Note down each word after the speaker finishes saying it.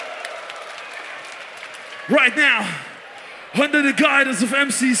Right now, under the guidance of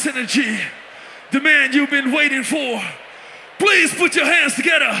MC Synergy, the man you've been waiting for, please put your hands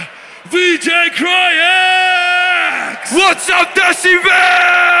together, DJ Cryex! What's up,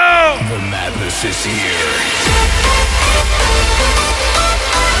 Decibel? The madness is here.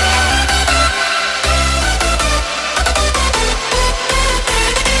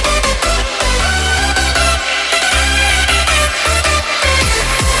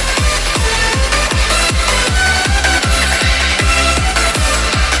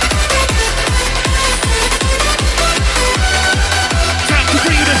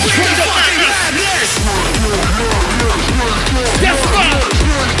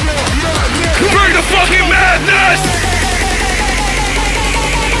 Bring the fucking madness!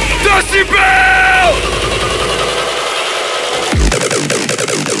 Decibel!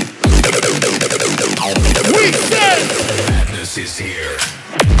 We said Madness is here.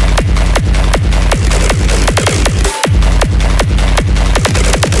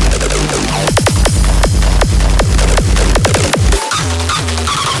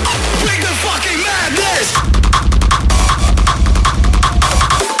 Bring the fucking madness!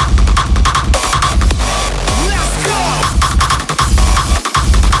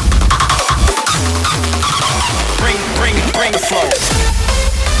 Bring the flow.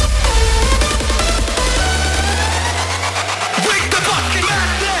 Bring the fucking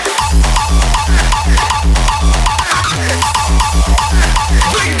madness.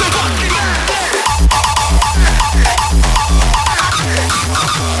 Bring the fucking madness.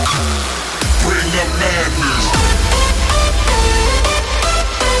 Bring the madness.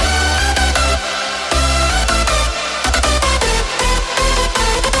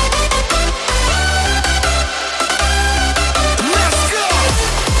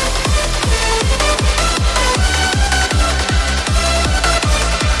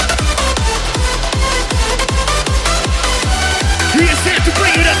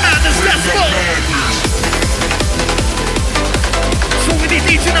 So we need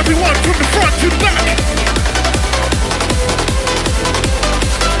each and every one from the front to the back.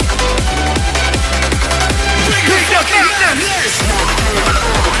 Bring the madness.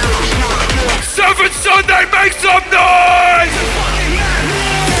 7th Sunday, make some noise!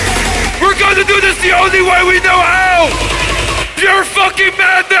 We're gonna do this the only way we know how! Pure fucking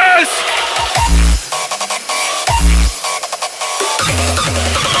madness!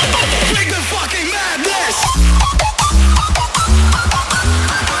 Bring the fucking madness!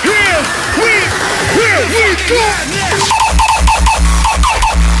 Here we go!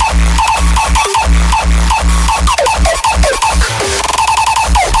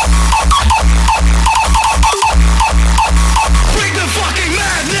 Bring the fucking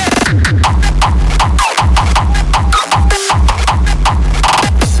madness!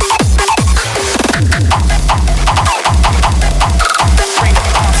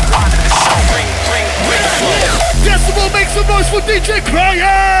 Decibel, make some noise for DJ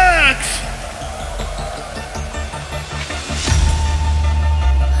Cryex!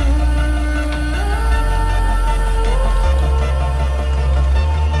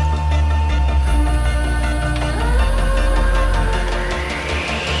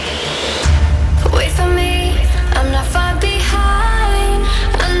 Wait for me, I'm not far behind.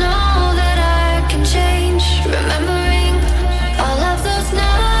 I know that I can change. Remembering all of those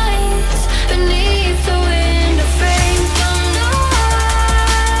nights beneath the window frame. Don't know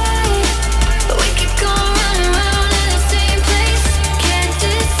why, but we keep going round in the same place. Can't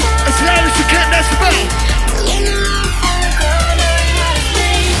decide. As loud as you can, Decibel!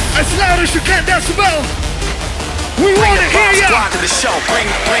 As loud as you can, Decibel! We want to hear ya! Squad to the show, bring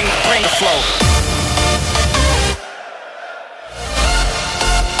the flow.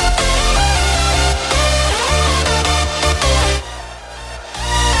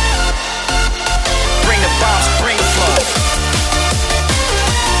 Bring the bombs, bring the flow.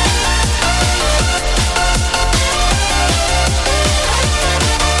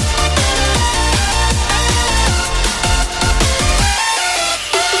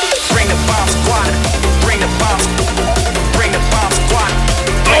 Bring the bomb squad, bring the bombs, bring the bomb squad.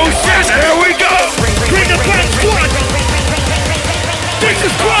 Oh shit, here we go! Bring the bomb squad! This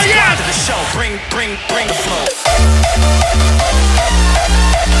is Cryex! To the show, bring the flow.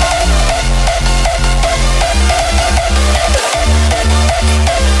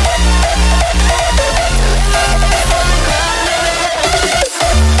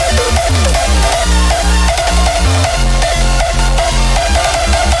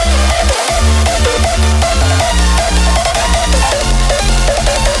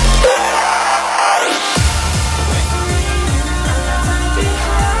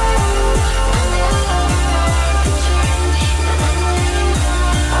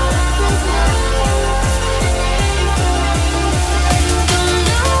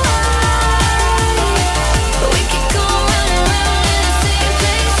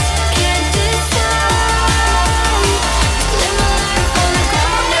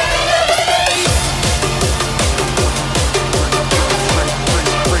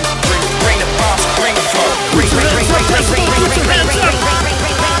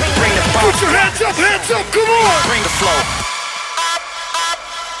 Come on! Bring the flow.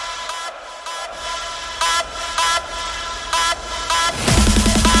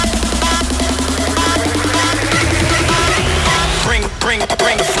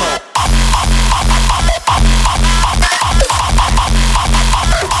 Bring the flow.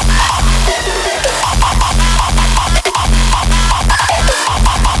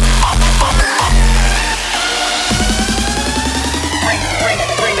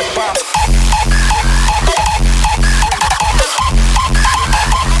 Bring the bomb.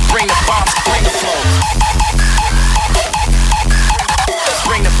 Bring the bomb, bring the flow.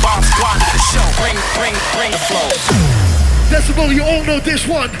 Bring the bomb squad to the show. Bring the flow. Decibel, you all know this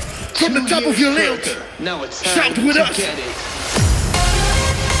one from the top of your lilt. Shout with us.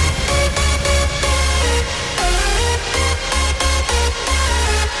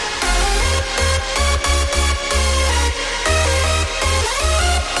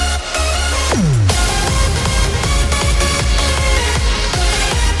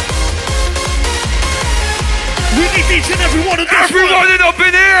 We need each and every one of this. Everyone up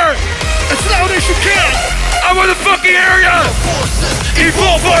in here! As loud as you can. I want to fucking hear ya!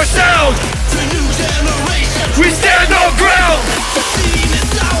 Evolve our sound! We stand on ground!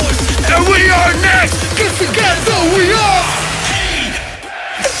 And we are next! Cause together we are!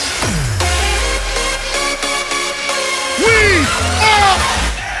 We are!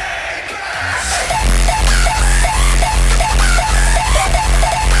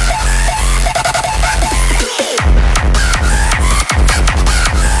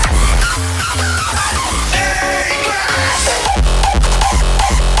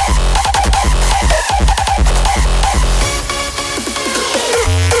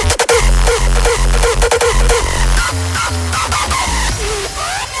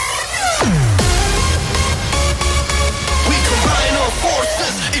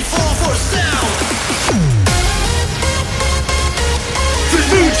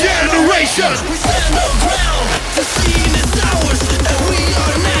 We stand on ground, the scene is ours, and we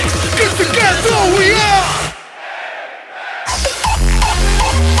are next. Cause together we are!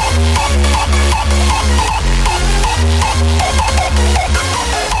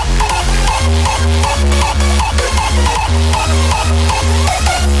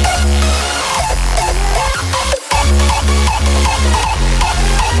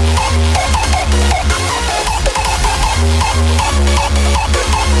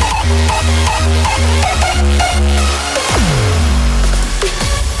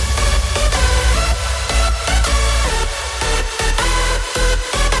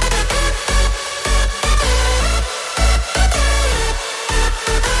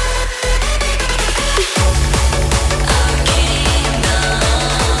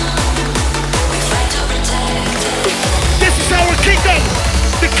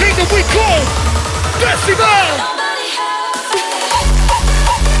 We call Decibel!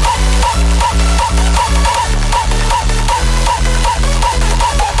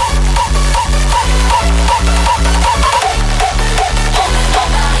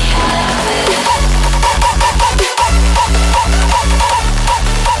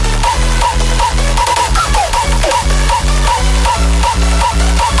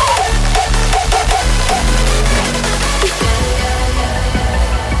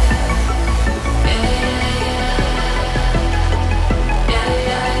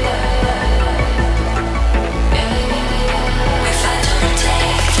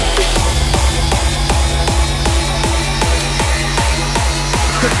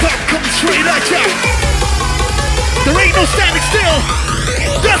 Straight at ya. There ain't no standing still.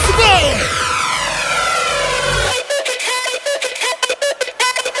 Decibel.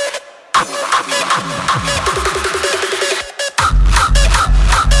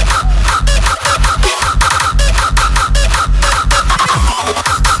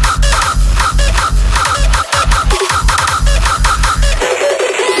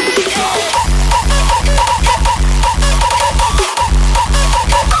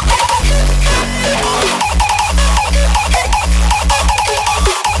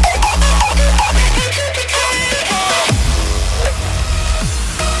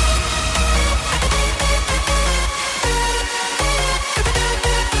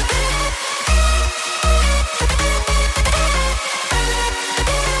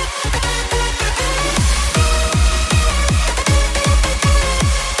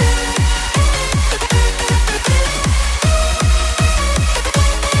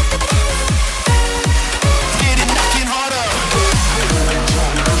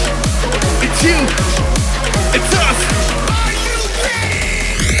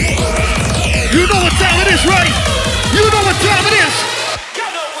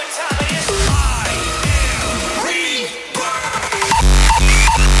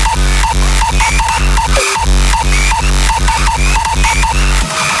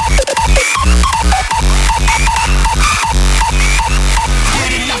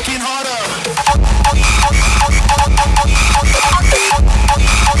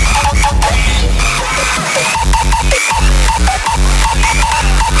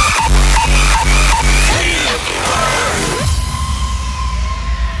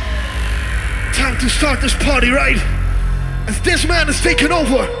 to start this party, right? As this man is taking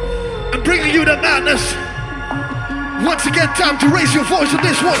over and bringing you the madness. Once again, time to raise your voice on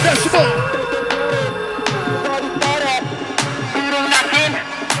this one, Decibel.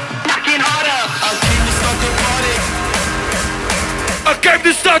 I came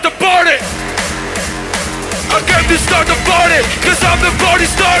to start the party. I came to start the party, cause I'm the party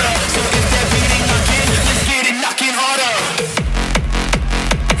starter. So if they're beating again, let's get it knocking harder.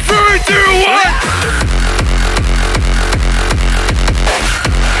 3, 2, 1.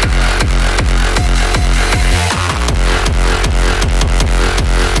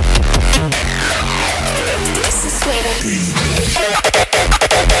 This is where I breathe.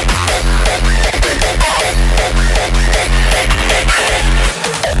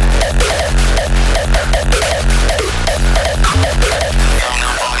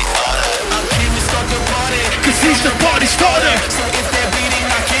 He's the party starter. So if they're beating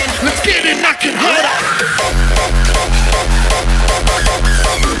knocking, let's get it knocking harder.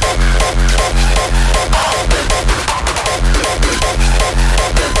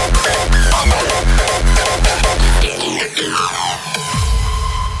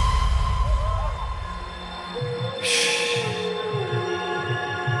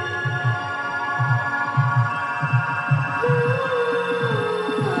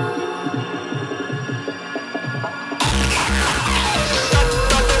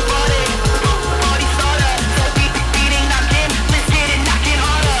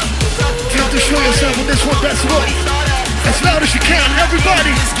 On this one, Decibel. As loud as you can, everybody.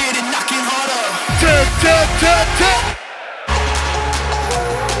 let's get it knocking harder.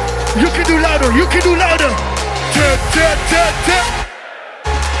 You can do louder, you can do louder.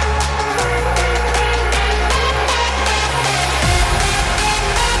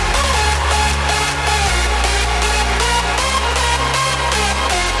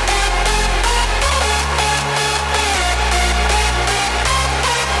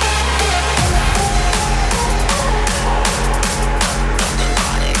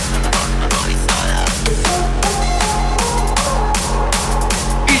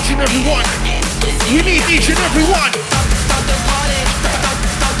 Everyone, we need each and every one.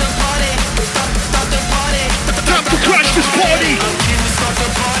 Time to crash this party.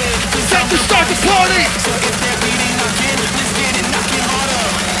 Time to start the party. So if they're beating knocking, let's get it knocking harder.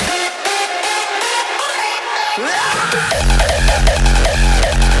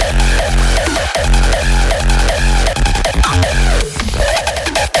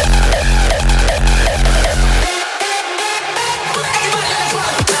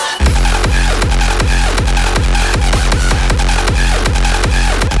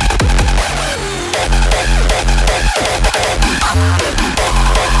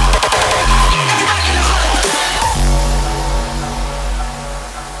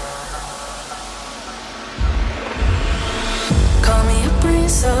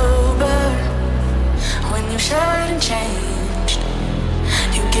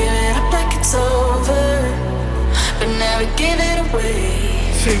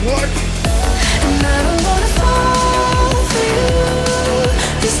 Say what? And I don't wanna fall for you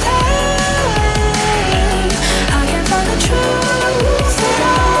this time. I can't find the truth at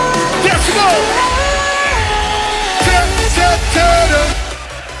all. Decibel!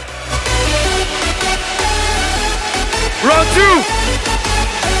 Round 2.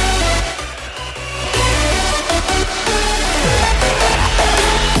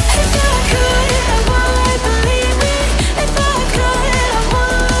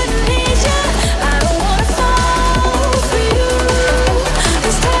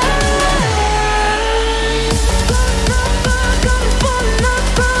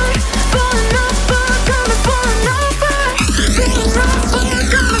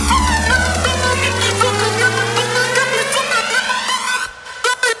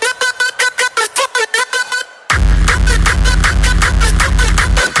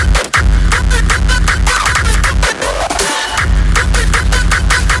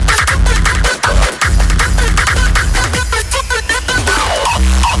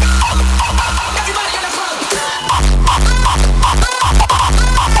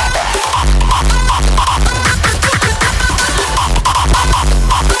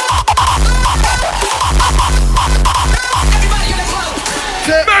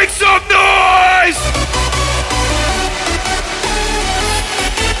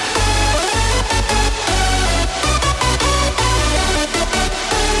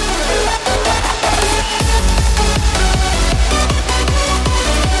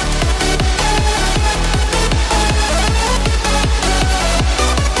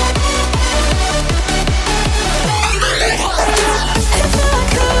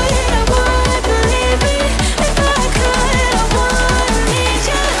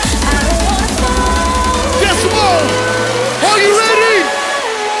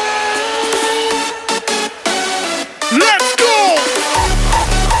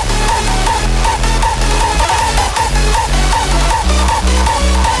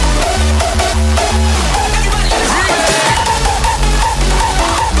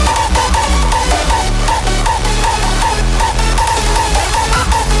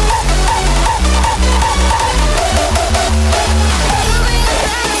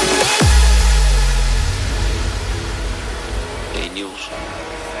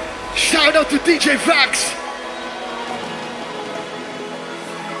 DJ Vax.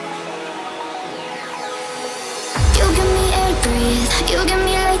 You give me air to breathe, you give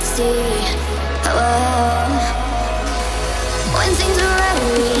me light to see. Oh. When things are out of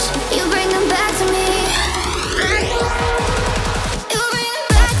reach, you bring them back to me. You bring them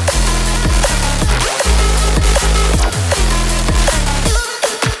back.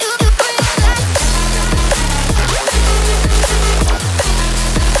 You bring them back.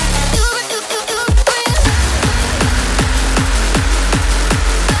 You bring them back.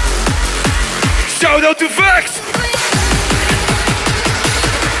 Shout out to Vax!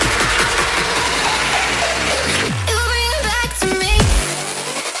 You bring them back to me.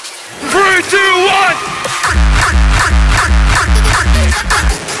 3, 2, 1!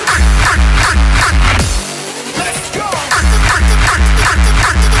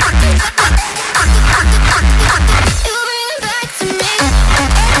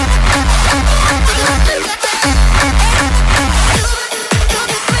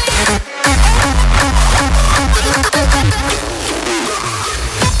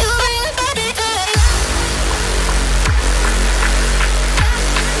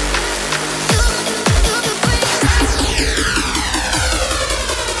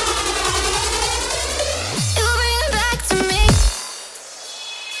 You bring them back to me.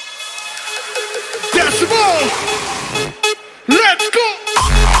 Decibel! Let's go!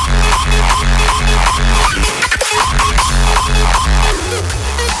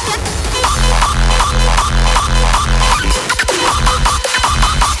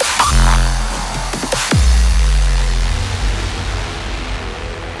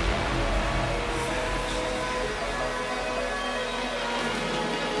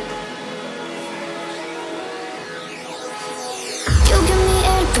 You give me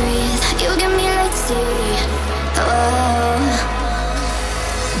air to breathe, you give me light to see. Oh.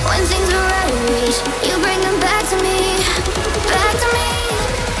 When things are out of reach, you bring them back to me, back to me.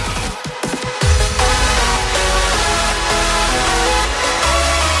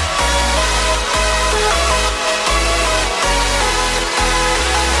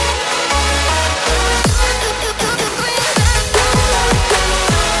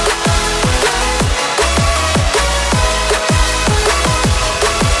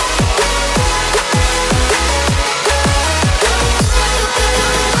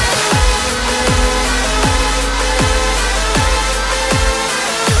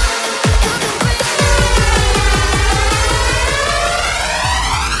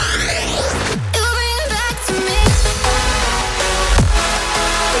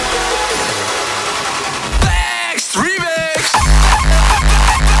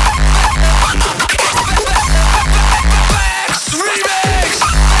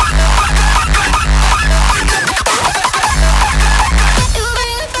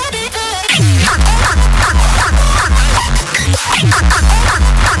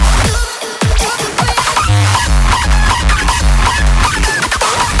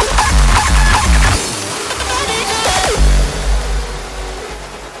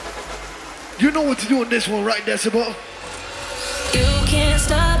 You know what to do on this one, right, Decibel? You can't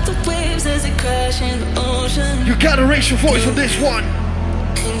stop the waves as they crash in the ocean. You gotta raise your voice on this one.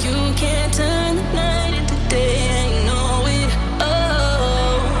 And you can't turn the night into day, and you know it.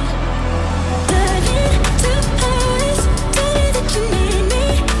 Oh, dive into eyes, tell you that you need me.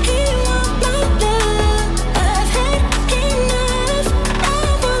 You want my love. I've had enough. I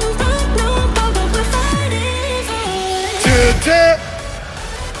won't run no more, but we're fighting for it.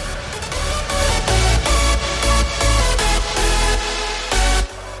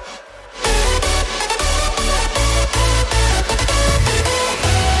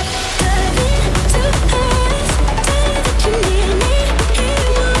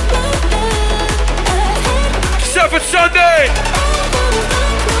 Sunday!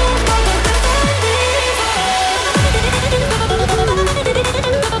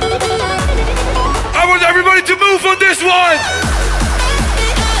 I want everybody to move on this one!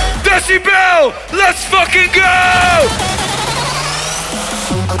 Decibel, let's fucking go!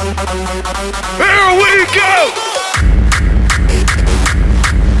 Here we go!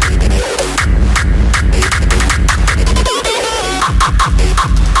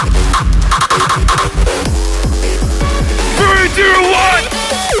 3, 2, 1!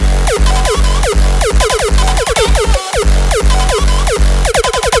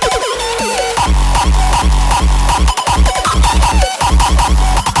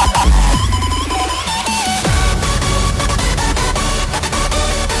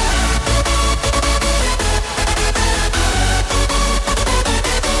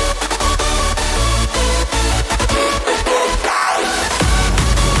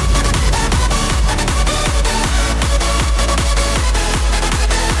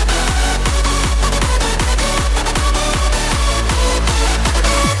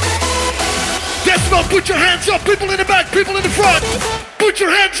 Put your hands up, people in the back, people in the front. Put your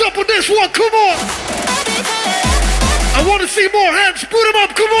hands up on this one, come on. I want to see more hands, put them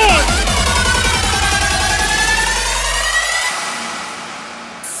up, come on.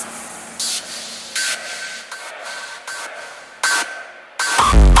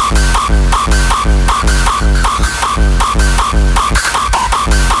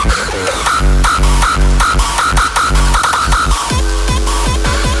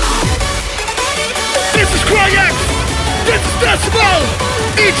 This is Cryex, this is Decibel,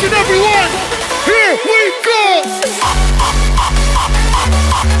 each and every one, here we go!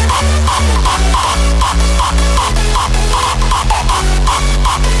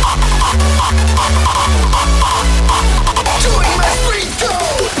 Join my street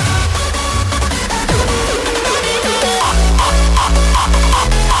code!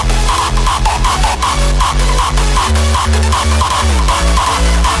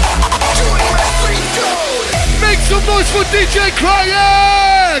 Join my street code! Make some noise for DJ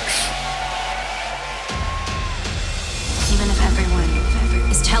Cryex! Even if everyone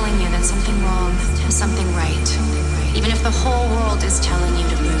is telling you that something wrong is something right, even if the whole world is telling you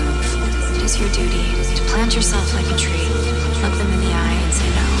to move, it is your duty to plant yourself like a tree, look them in the eye and say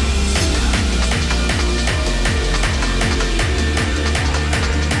no.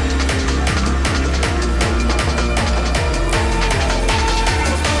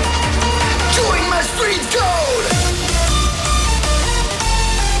 Join my street code!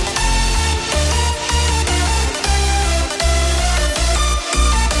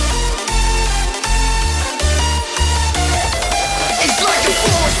 It's like a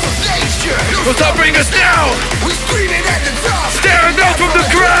force of nature. Will stopping us now, We screaming at the top. staring down from the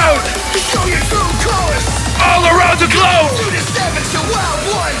ground, To show your true colors. all around the globe. To the sevens to wild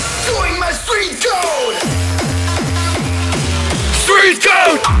ones. Join my street code. Street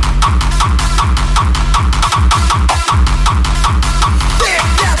code! Stand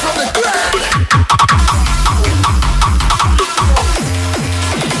down from the ground.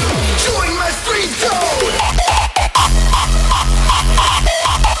 Join my street code.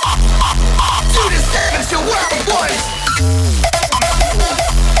 To the sevens to wild ones.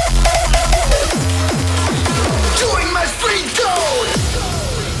 Join my street code.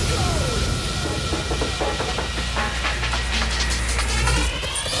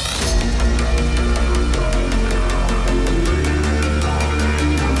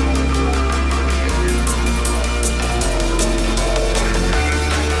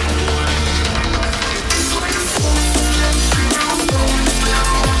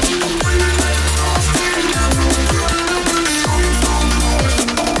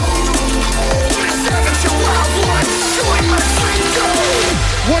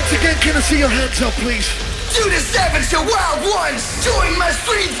 Once again, can I see your hands up, please? To the sevens to wild ones, join my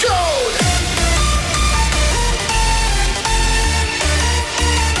street code.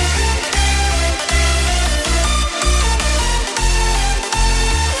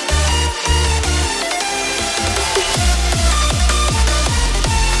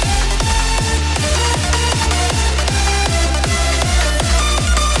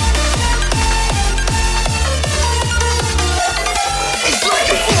 It's like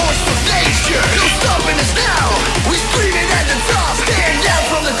a force of nature. No stopping us now. We screaming at the top, stand down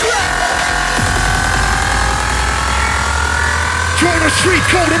from the ground. Join the street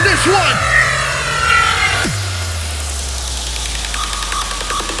code on this one.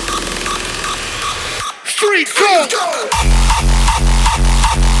 Street code.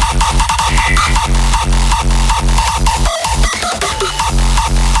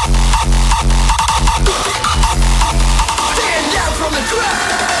 Stand down from the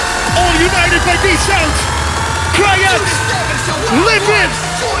ground. All united by these sounds. Cryex, live it.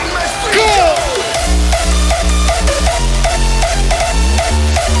 Join my street Go. code.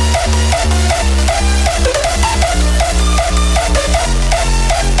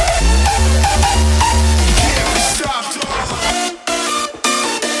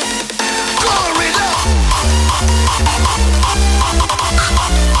 Color it up.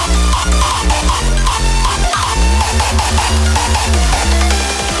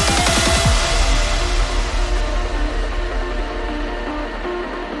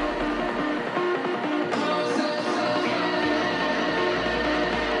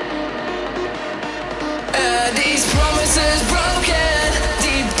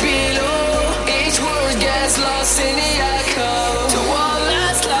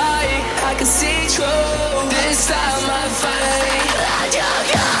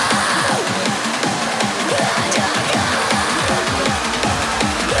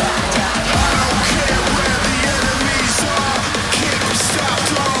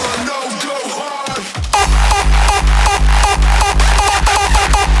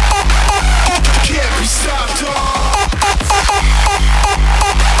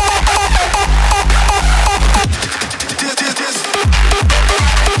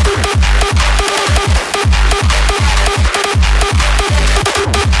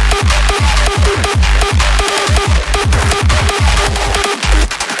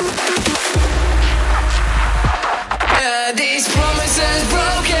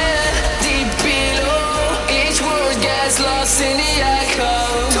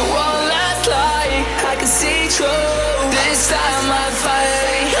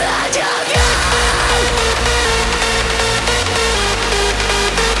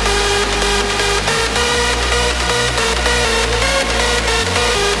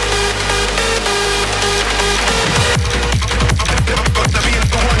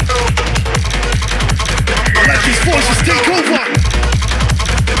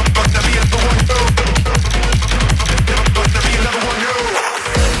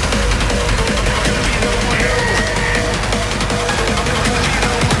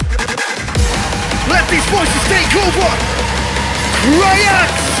 these voices take over.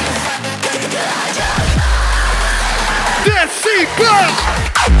 Cryex. Decibel.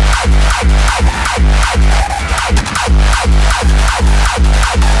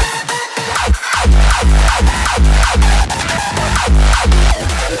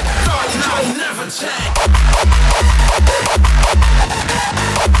 Never change.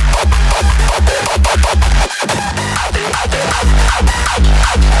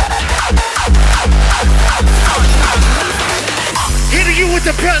 Hitting you with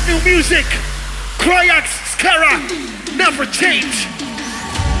the brand new music. Cryex, Xtra Raw, never change.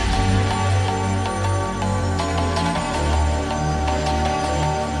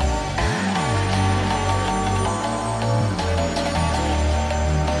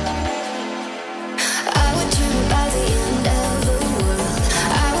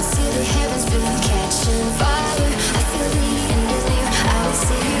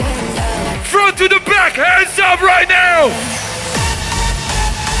 Front to the back, hands up right now!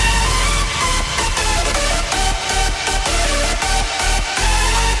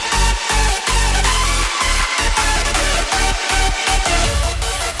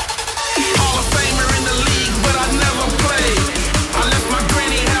 Hall of Famer in the league, but I never played. I left my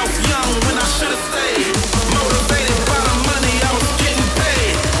granny house young when I should have stayed. Motivated by the money I was getting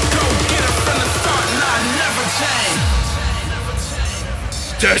paid. Go get it from the start, and I never change.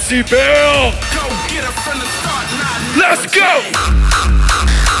 Decibel! Go get it from the start, and I never Let's go!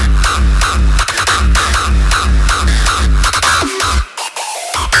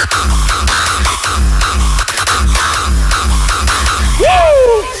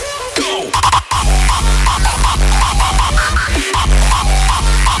 Woo!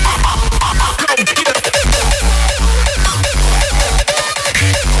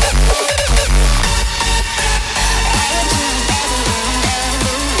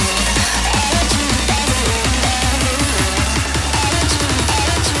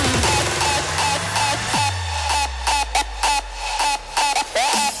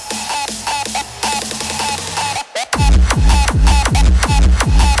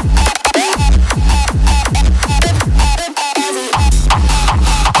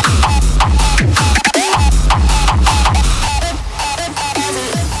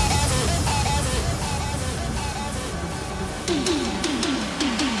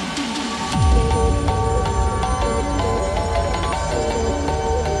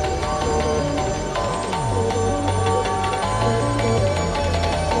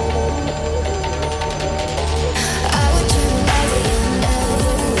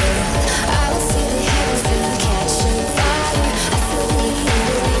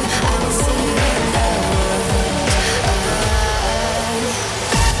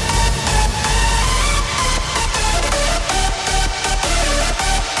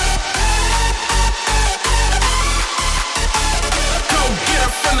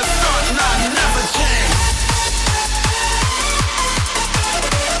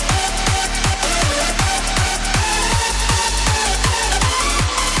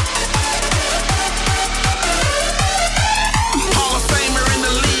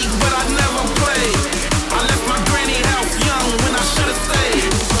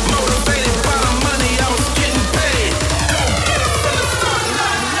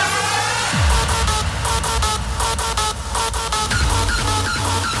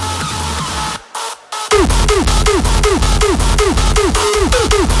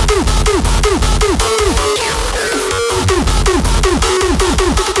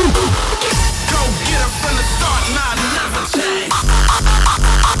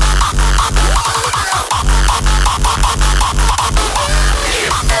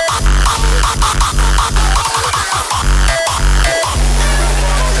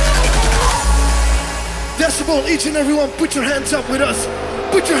 Decibel, each and every one, put your hands up with us.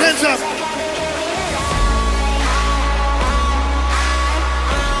 Put your hands up.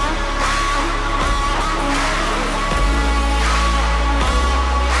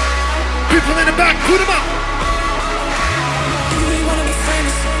 People in the back, put them up. Do you really wanna be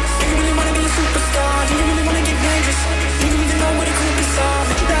famous? Do you really wanna be a superstar? Do you really wanna get dangerous? Do you even know what it could be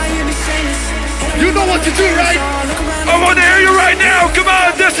solved? Die here be famous. You know what to do, right? I want to hear you right now. Come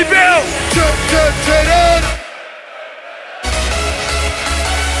on, Decibel.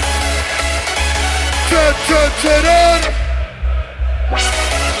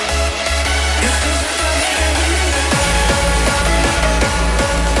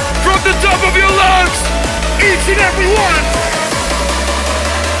 From the top of your lungs, Each and every one.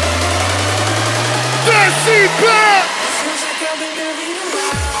 Decibel.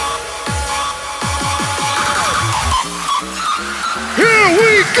 Here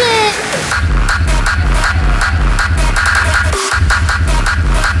we go.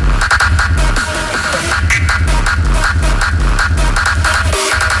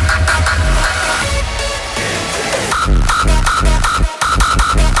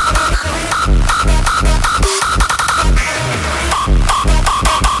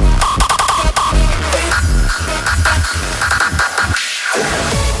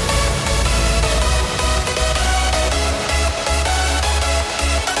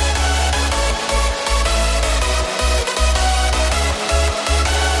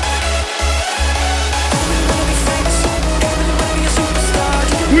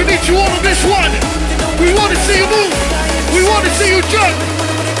 We want to see you move. We want to see you jump.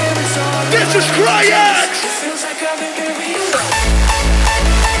 This is Cryex.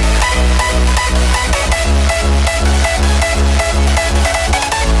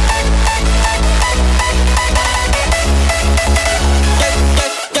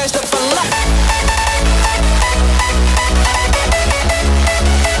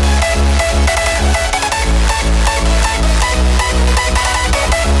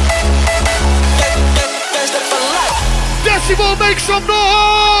 Decibel, make some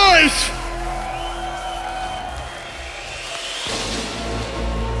noise!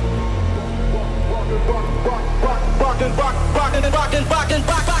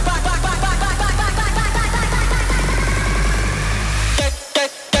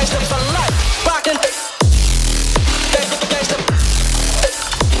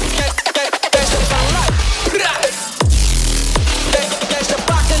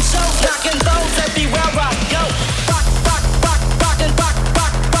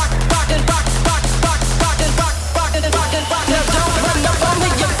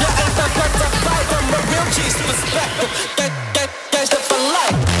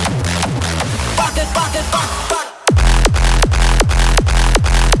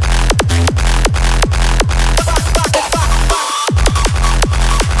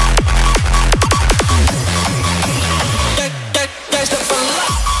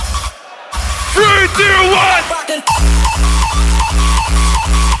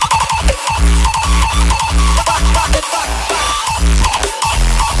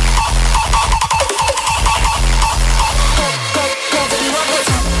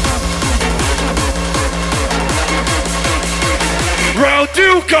 Round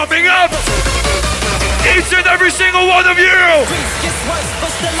 2 coming up! Each and every single one of you! Gets worse,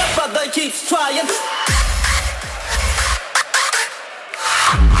 but still a brother keeps trying.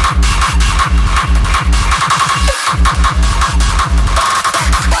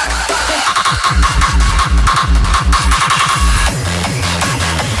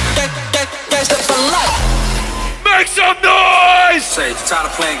 Make some noise! Say, tired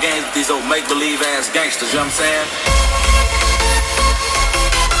of playing games with these old make-believe ass gangsters, you know what I'm saying?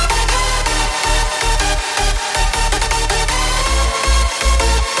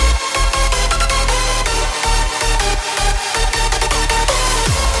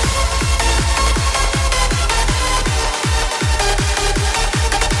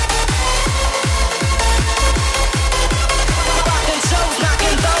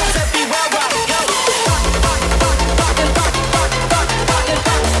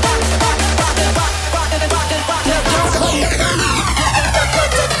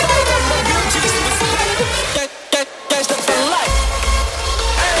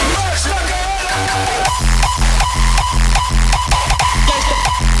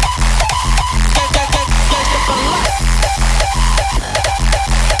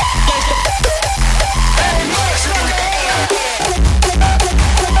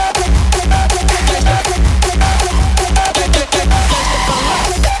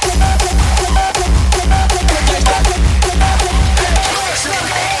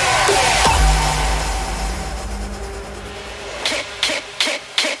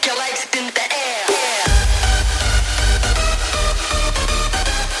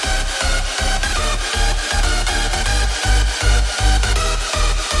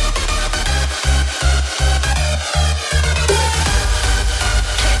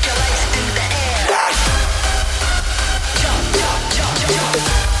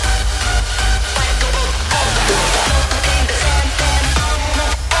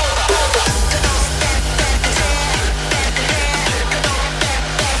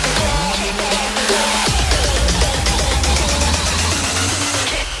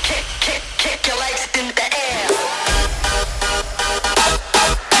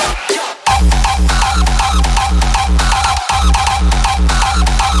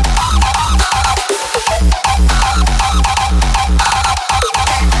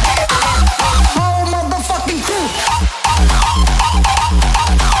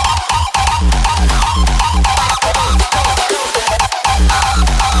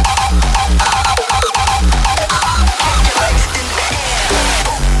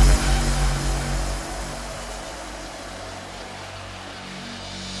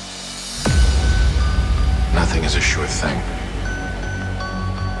 Nothing is a sure thing.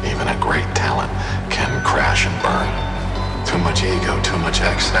 Even a great talent can crash and burn. Too much ego, too much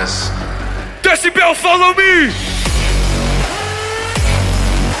excess. Decibel, follow me!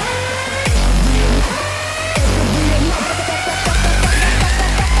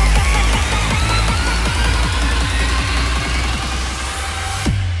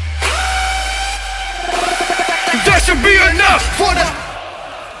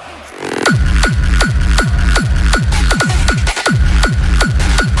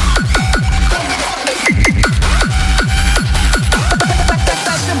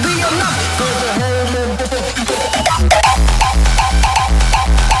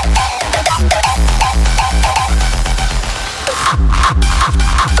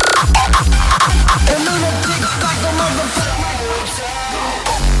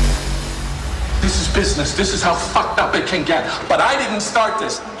 business. This is how fucked up it can get. But I didn't start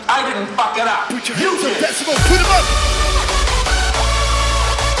this. I didn't fuck it up. Put your You hands up, did. Decibel, put them up.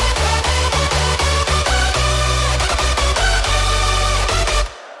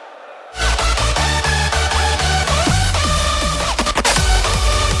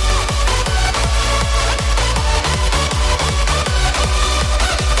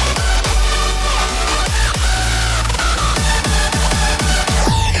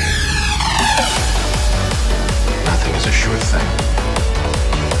 Nothing is a sure thing.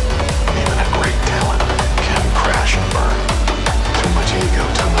 Even a great talent can crash and burn. Too much ego,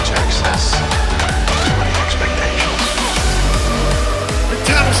 too much excess, too many expectations. The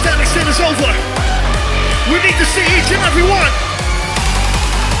time of standing still is over. We need to see each and every one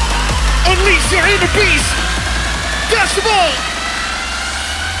unleash your inner beast. Decibel.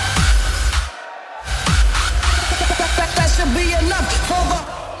 That should be enough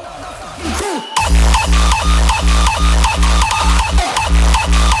for the crew.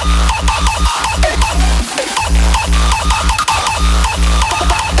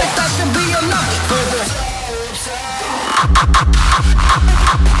 That should be enough for the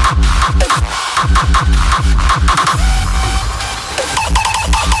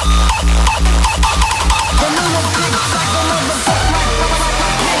little big cycle of the fuck like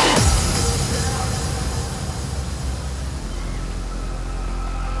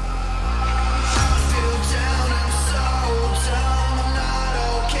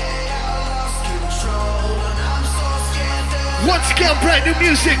Once again, brand new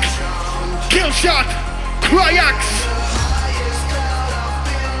music. Killshot, Cryex.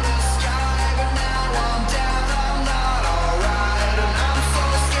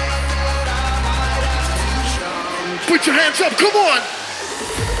 Put your hands up, come on.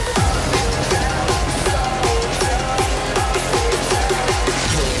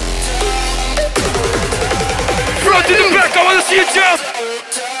 Front to the back, I wanna see you jump!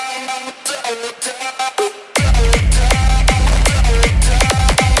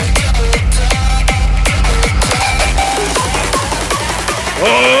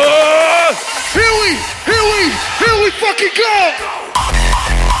 Oh! Here we fucking go.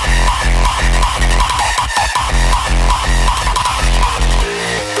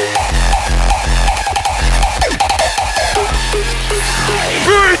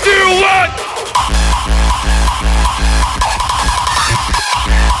 Three, two, one!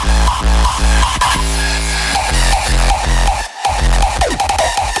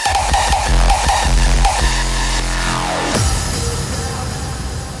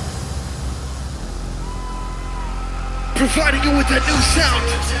 Providing you with that new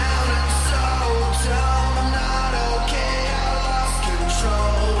sound.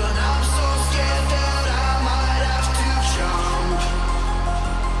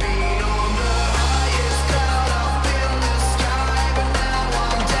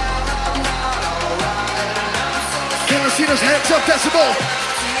 Can I see those hands up, Decibel?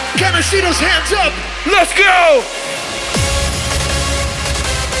 Can I see those hands up? Let's go!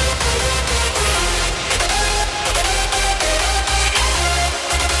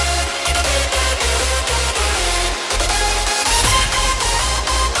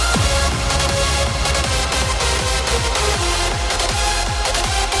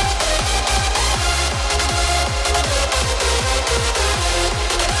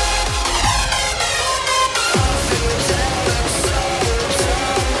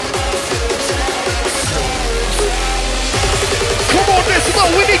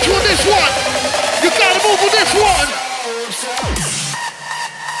 We need you on this one. You gotta move on this one.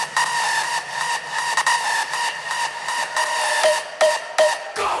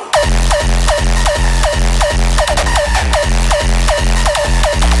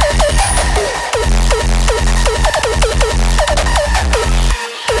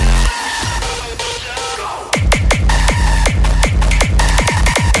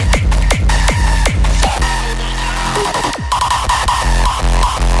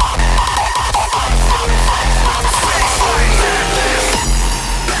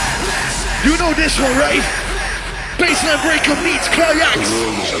 You know this one, right? Baseline Breaker meets Cryex. The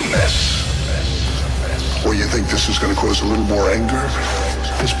world is a mess. Well, you think this is going to cause a little more anger?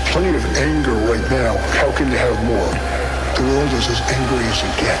 There's plenty of anger right now. How can you have more? The world is as angry as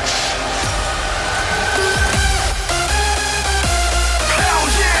it gets. hell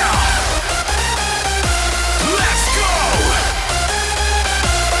yeah! Let's go!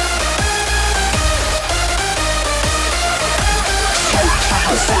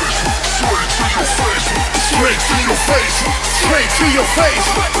 Straight to your face. Straight to your face.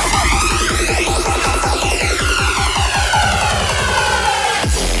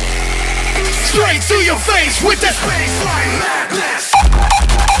 Straight to to your face with this baseline madness.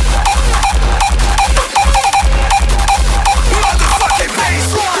 Motherfucking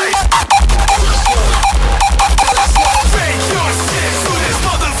baseline. Fake your shit to this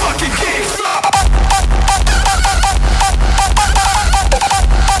motherfucking gig.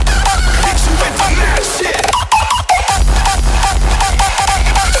 Hit you with the mad shit.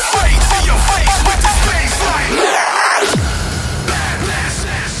 Straight to your face with this baseline.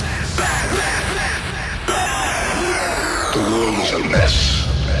 The world is a mess.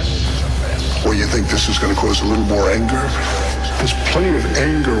 Well, you think this is going to cause a little more anger? There's plenty of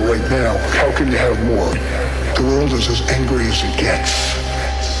anger right now. How can you have more? The world is as angry as it gets.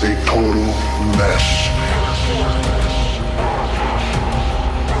 A total mess.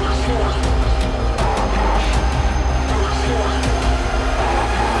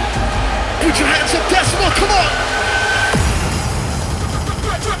 Put your hands up, Decibel, come on!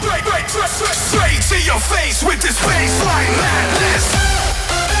 Straight to your face with this baseline madness.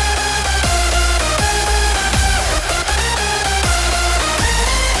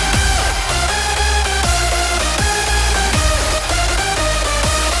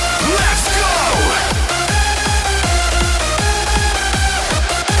 Let's go.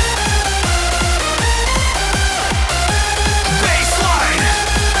 Baseline.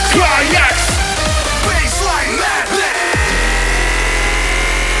 Cryex! Baseline madness.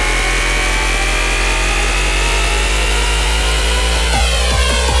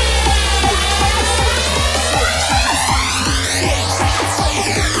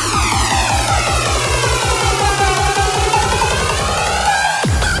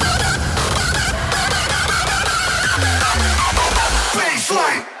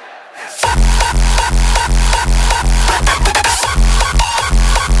 Baseline.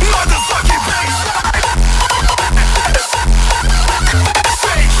 Motherfucking baseline.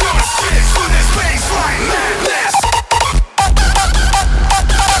 Fake your shit to this baseline madness.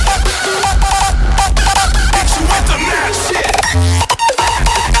 Hit you with the mad shit.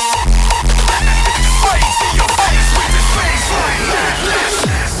 Straight to your face with this baseline madness.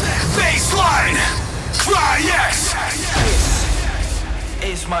 Baseline. Cryex.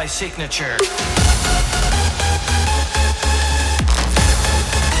 Is my signature.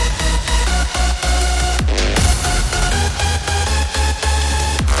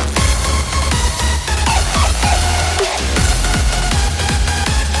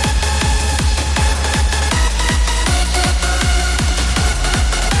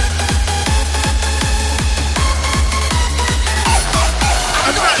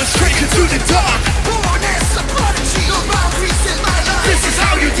 I'm not a stranger to the dark. Born as a prodigy, no boundaries in my life. This is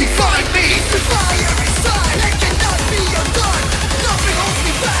how you define me. Fire inside, it cannot be undone. Nothing holds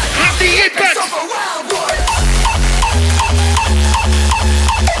me back. I'm the impact. Of a wild boy.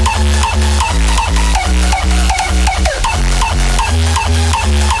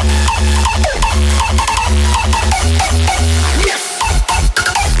 Yes.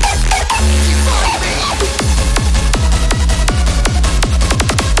 Define me.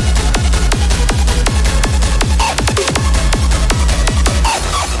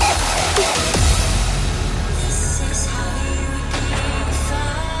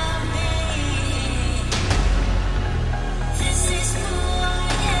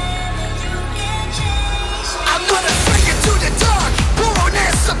 I'm not a stranger to the dark. Born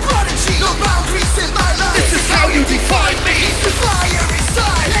as a prodigy, no boundaries in my life. This is how you define me. The fire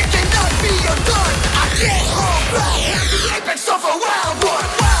inside, it cannot be undone. I can't hold back. The apex of a wild one.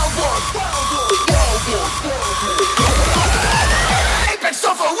 Wild one. Wild one. Apex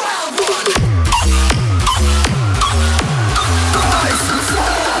of a wild one.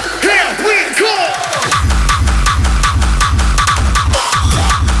 Here we go.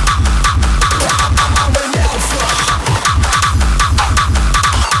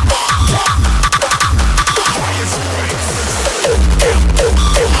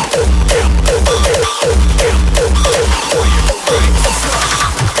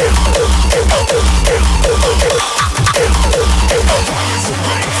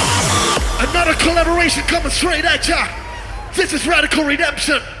 Another collaboration coming straight at ya. This is Radical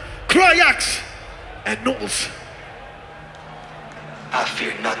Redemption, Cryex, and Knowles. I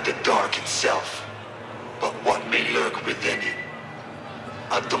fear not the dark itself, but what may lurk within it.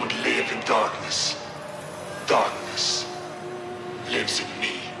 I don't live in darkness. Darkness lives in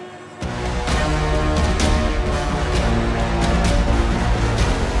me.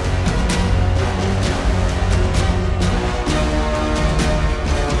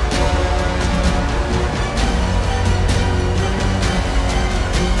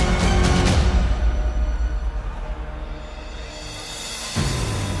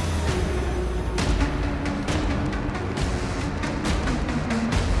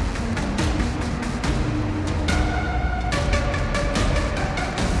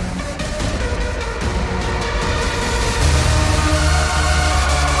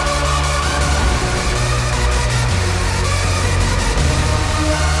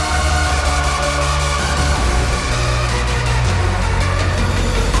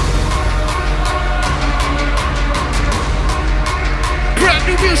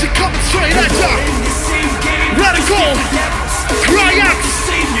 music coming straight at ya. Radical, Cryex.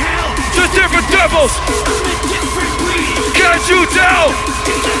 The different devils. Can't you tell?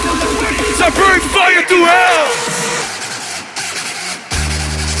 I bring fire to hell.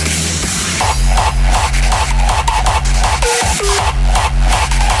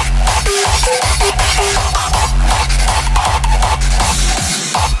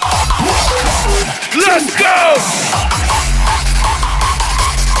 Let's go!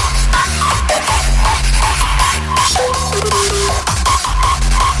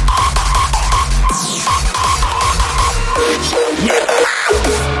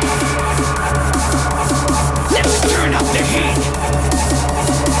 Let's turn up the heat.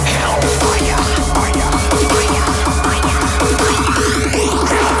 Hellfire,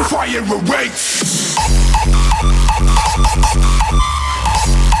 fire awaits.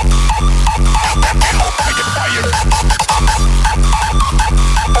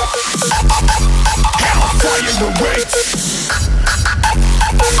 Hellfire awaits.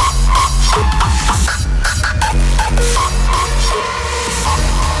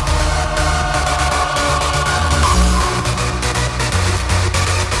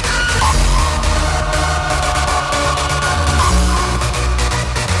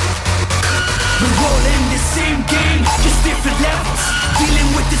 We're all in the same game, just different levels.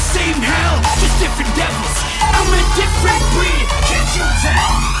 Dealing with the same hell, just different devils. I'm a different breed, can't you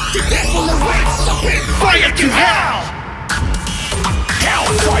tell? The devil awaits, so bring fire to hell.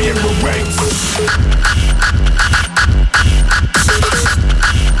 Hellfire awaits.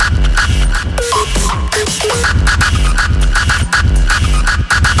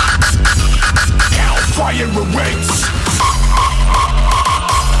 Hellfire awaits.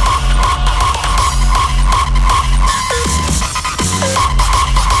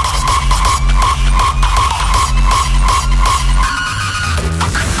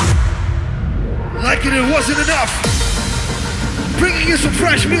 Like it wasn't enough. Bringing you some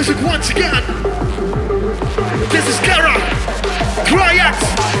fresh music once again. This is Xtra, Cryex,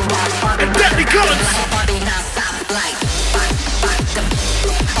 and Deadly Guns.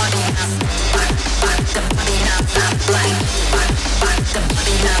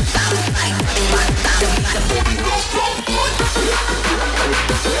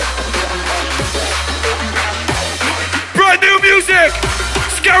 Brand new music!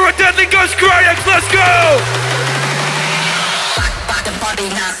 Xtra, Deadly Guns, Cryex, let's go!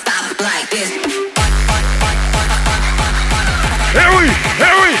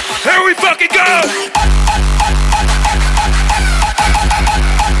 Here we fucking go!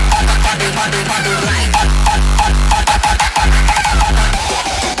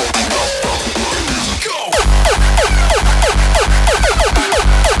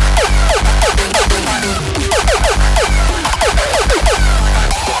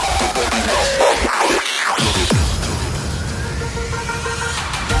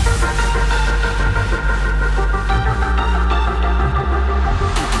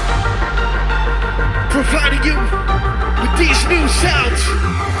 Providing you with these new sounds.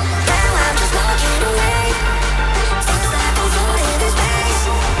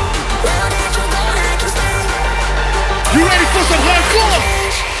 You ready for some hardcore?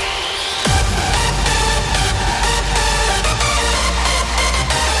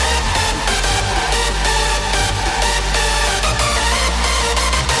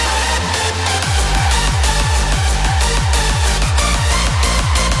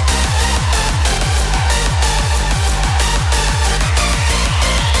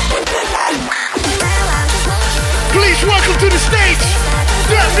 Please welcome to the stage,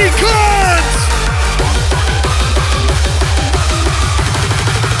 Deadly Guns!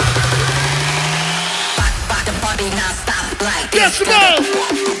 Decibel!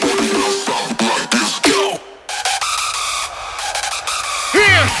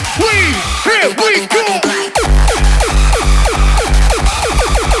 Here we go!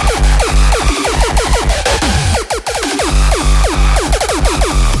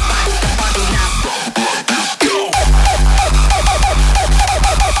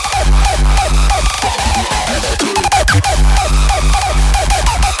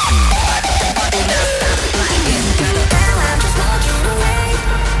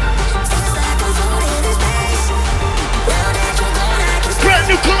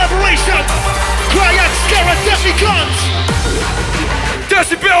 Collaboration! Cryex, Xtra, Deadly Guns!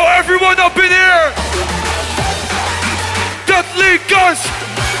 Decibel, everyone up in here! Deadly Guns!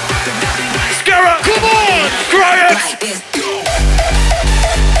 Xtra! Come on! Cryex!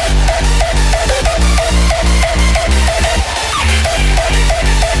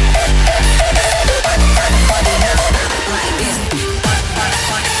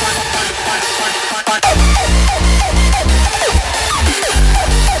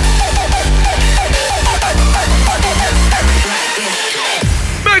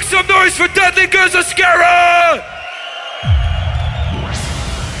 Here's a scarab!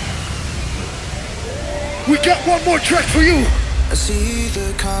 We got one more track for you. I see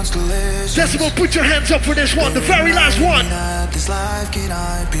the constellations. Decibel, put your hands up for this one, the very last one. This life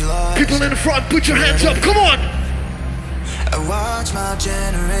cannot be lost. People in the front, put your hands up, come on. I watch my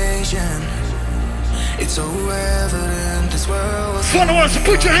generation. It's so evident this world was Follow us,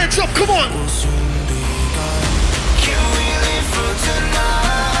 put your hands up, come on. will soon be gone. Can we live for tonight?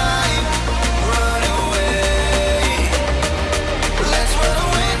 Run away. Let's run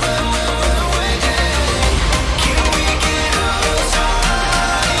away, run away. Can we get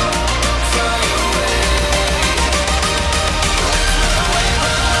outside? Fly away. Let's run away,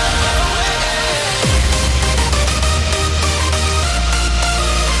 run away.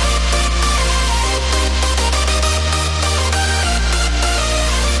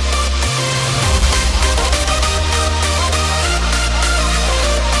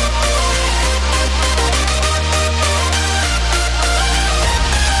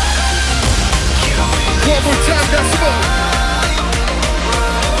 One more time, Decibel.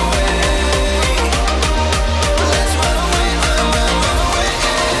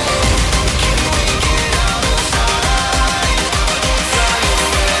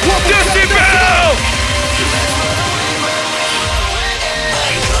 Decibel!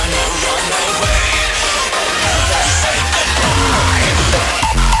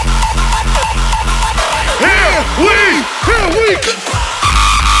 Here we go.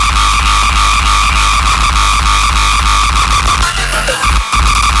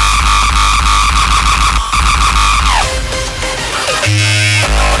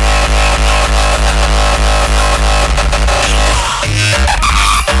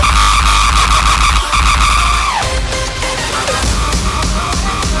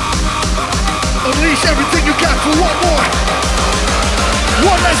 Unleash everything you got for one more.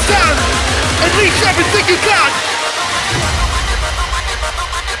 One last time. Unleash everything you got.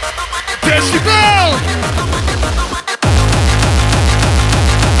 Decibel!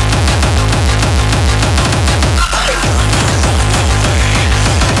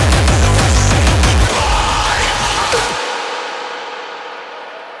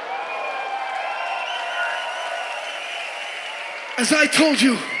 As I told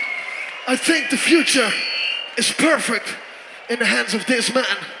you, I think the future is perfect in the hands of this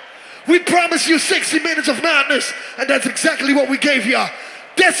man. We promised you 60 minutes of madness, and that's exactly what we gave you.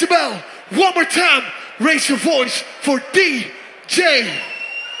 Decibel, one more time, raise your voice for DJ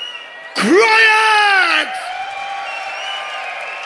Cryex!